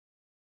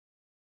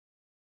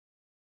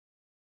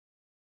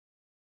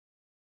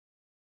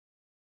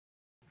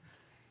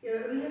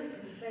Yeah, we have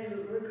to decide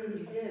what we're going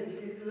to do,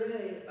 because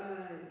really,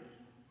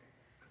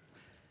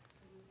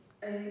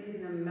 I think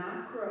in the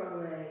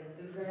macro way,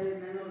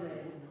 environmentally,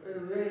 we're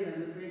really on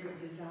the brink of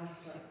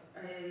disaster.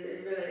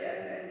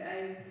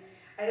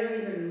 I don't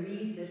even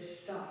read this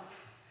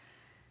stuff,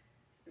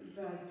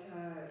 but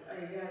I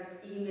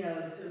got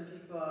emails from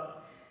people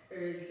who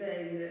are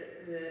saying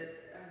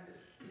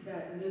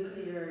that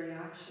nuclear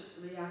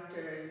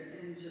reactor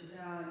in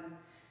Japan,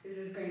 this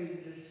is going to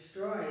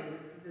destroy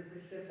the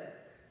Pacific.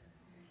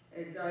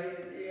 It's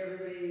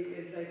everybody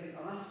is like an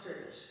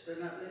ostrich.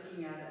 They're not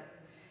looking at it.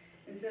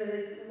 And so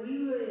we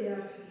really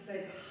have to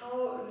decide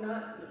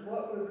not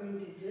what we're going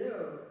to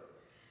do.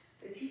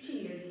 The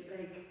teaching is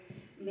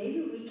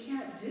maybe we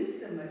can't do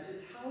so much,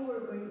 it's how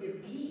we're going to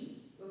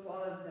be with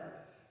all of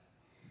this.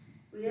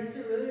 We have to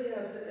really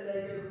have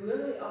a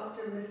really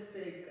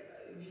optimistic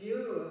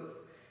view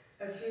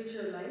of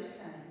future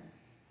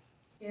lifetimes.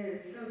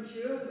 Some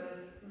few of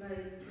us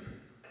might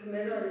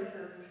commit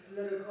ourselves to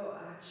political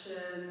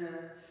action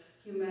or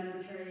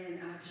humanitarian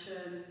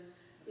action.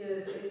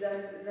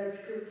 That's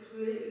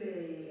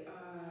completely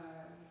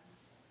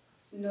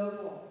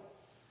noble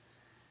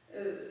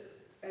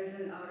as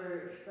an outer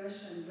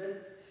expression. But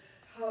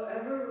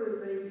however we're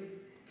going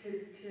to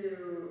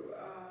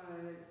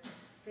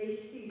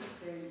face these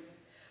things,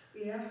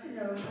 we have to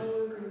know how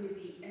we're going to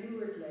be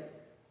inwardly.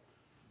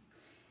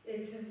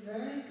 It's a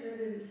very good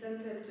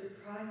incentive to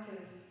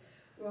practice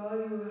while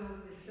you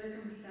have the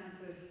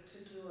circumstances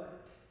to do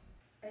it.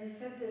 I've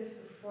said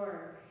this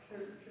before, so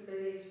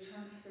somebody's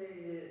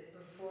translated it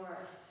before.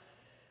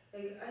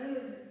 I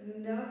was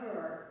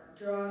never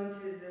drawn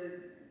to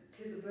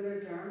the Buddha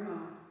Dharma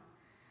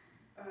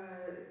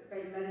by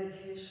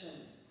meditation.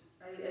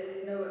 I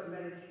didn't know what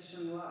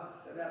meditation was,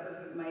 so that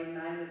wasn't my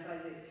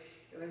magnetizing.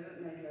 It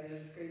wasn't like I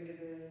was going to be.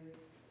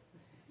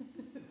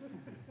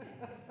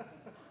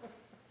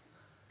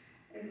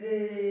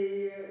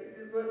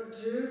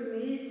 What drew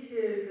me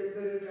to the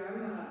Buddha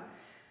Dharma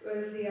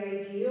was the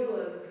ideal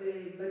of the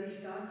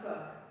bodhisattva,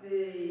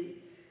 the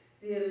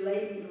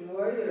enlightened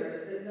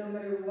warrior, that no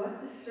matter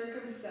what the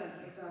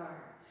circumstances are,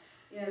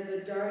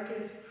 the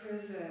darkest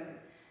prison,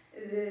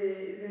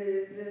 the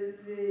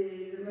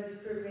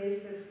most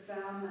pervasive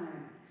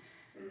famine,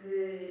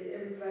 the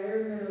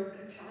environmental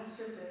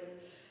catastrophe,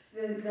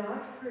 then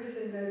that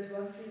person knows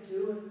what to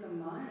do with the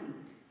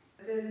mind.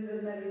 Then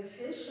the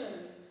meditation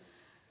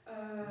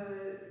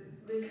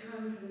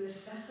becomes a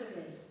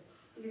necessity,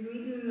 because we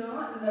do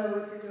not know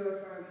what to do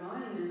with our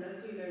mind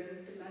unless we learn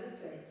to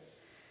meditate.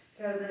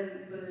 So then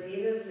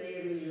belatedly,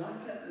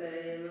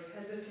 reluctantly, with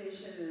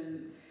hesitation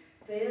and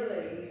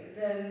failing,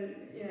 then,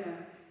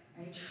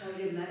 I try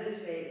to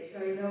meditate so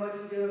I know what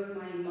to do with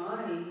my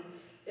mind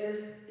if,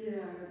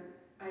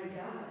 I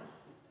die.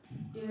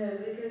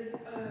 Because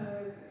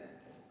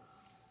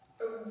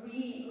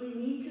we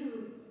need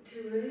to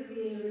really be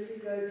able to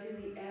go to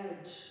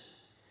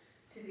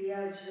the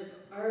edge of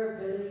our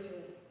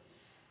ability.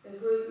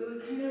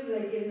 We're kind of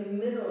in the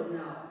middle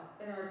now,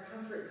 in our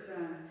comfort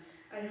zone.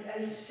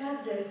 I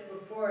said this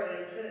before,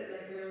 and I said it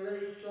in a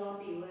really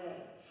sloppy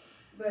way,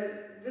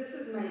 but this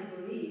is my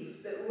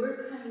belief, that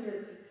we're kind of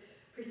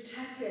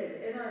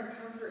protected in our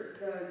comfort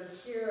zone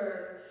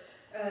here,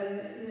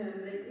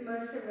 and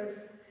most of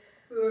us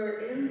who are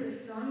in the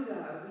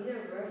sangha, we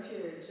have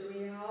refuge,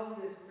 we have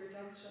this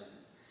protection.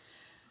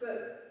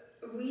 But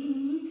we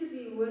need to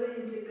be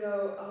willing to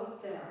go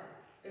out there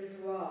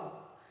as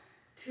well,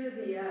 to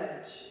the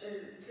edge,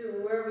 to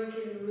where we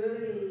can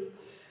really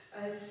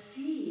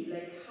see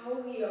how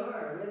we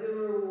are, whether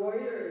we're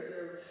warriors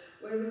or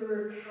whether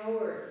we're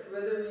cowards,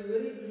 whether we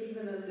really believe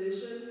in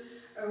illusion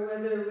or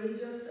whether we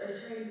just are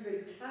trying to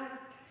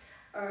protect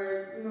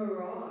our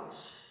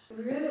mirage.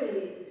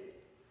 Really,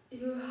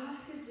 you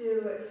have to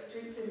do what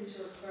strengthens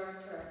your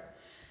character.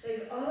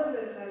 All of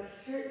us have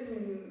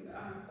certain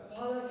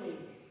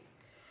qualities.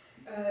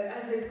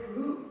 As a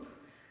group,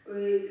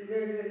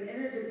 there's an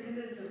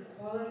interdependence of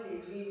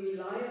qualities. We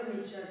rely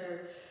on each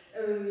other.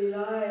 We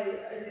rely,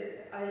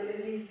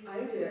 at least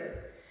I do,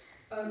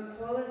 on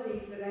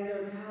qualities that I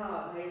don't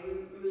have. I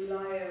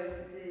rely on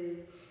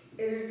the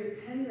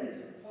interdependence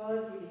of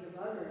qualities of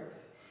others.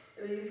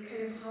 It's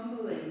kind of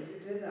humbling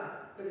to do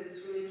that, but it's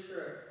really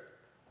true.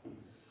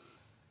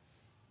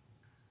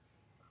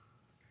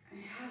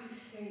 How to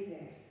say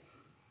this?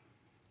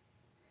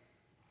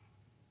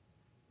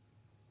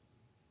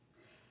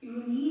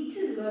 You need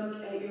to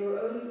look at your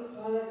own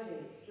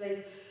qualities.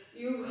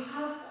 You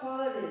have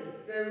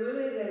qualities. They're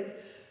really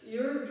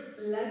your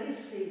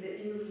legacy that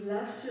you've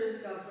left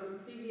yourself from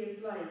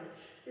previous life.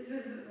 This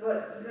is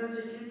what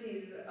Zenshu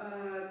Khyentse's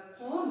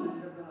poem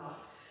is about.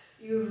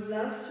 You've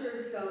left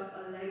yourself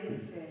a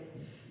legacy.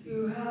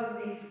 You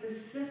have these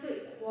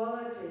specific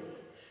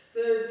qualities.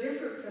 They're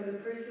different from the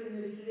person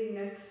who's sitting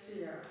next to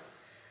you.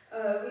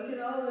 We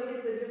can all look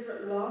at the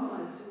different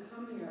lamas who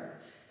come here.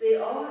 They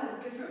all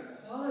have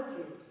different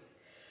qualities.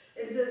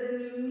 And so then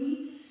you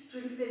need to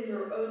strengthen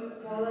your own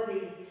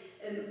qualities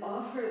and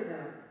offer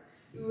them.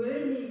 You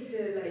really need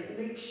to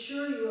make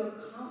sure you have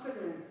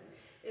confidence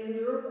in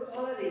your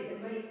qualities.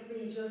 It might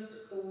be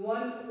just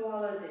one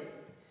quality,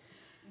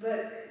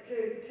 but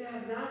to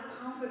have that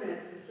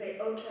confidence and say,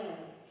 okay,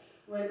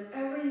 when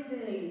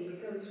everything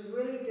becomes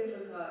really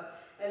difficult,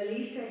 at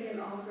least I can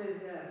offer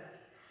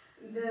this,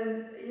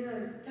 then,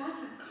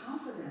 that's a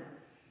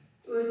confidence.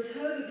 We're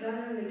told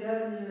again and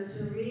again,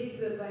 to read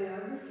the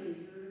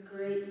biographies of the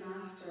great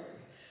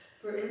masters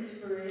for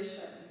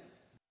inspiration.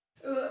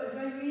 Well, if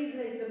I read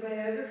the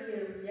biography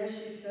of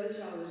Yeshe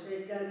Soja, which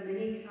I've done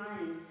many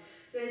times,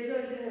 I feel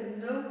like I have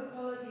no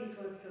qualities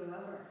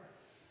whatsoever.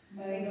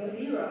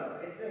 Zero.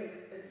 It's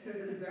an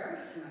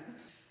embarrassment.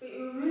 But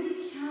you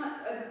really can't,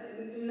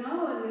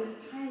 now in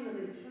this time of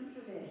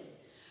intensity,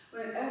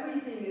 when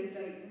everything is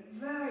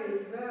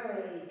very,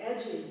 very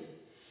edgy,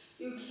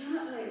 you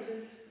can't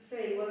just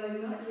say, well,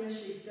 I'm not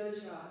Yeshe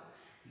Soja,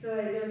 so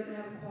I don't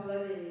have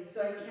qualities,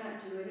 so I can't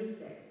do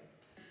anything.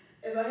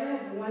 If I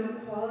have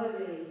one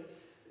quality,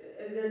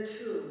 there are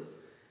two.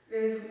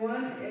 There's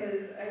one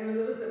is I'm a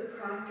little bit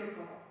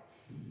practical.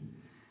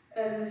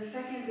 And the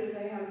second is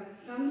I have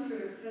some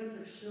sort of sense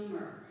of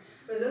humor.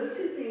 But those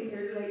two things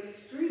are like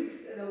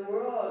strengths in a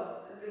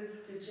world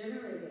that's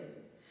degenerating.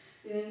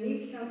 You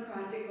need some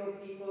practical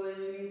people, and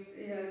you need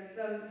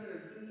some sort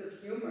of sense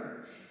of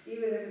humor,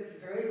 even if it's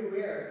very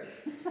weird.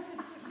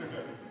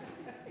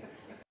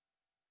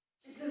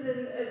 So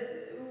then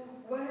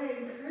what I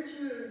encourage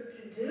you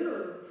to do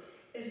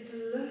is to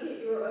look at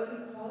your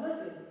own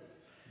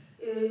qualities.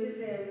 You can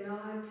say, I'm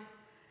not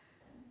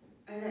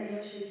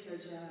Yeshe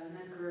Soja, I'm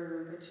not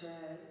Guru Rinpoche,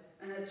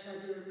 I'm not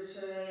Chagdud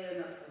Rinpoche, I'm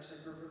not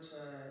Chagdud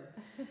Rinpoche,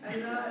 I'm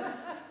not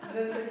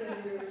Zosa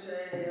Kinzi Rinpoche,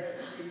 I'm not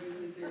Jiggy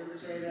Kinzi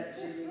Rinpoche, I'm not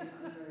Jiggy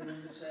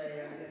Rinpoche,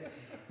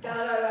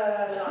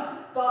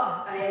 but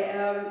I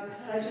am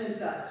such and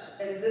such,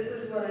 and this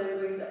is what I'm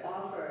going to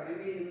offer. I'm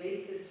going to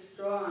make this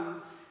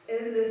strong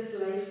in this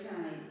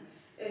lifetime.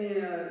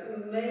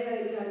 And may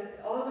I get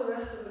all the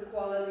rest of the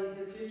qualities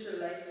in future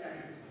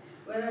lifetimes.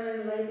 When I'm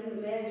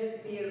enlightened, may I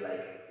just be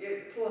like a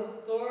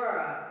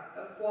plethora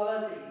of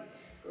qualities.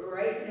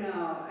 Right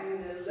now, I'm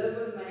going to live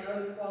with my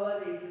own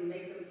qualities and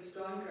make them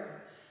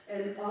stronger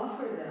and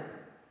offer them.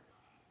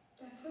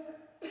 That's it.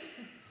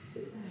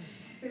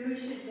 Maybe we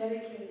should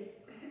dedicate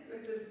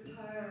with the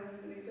entire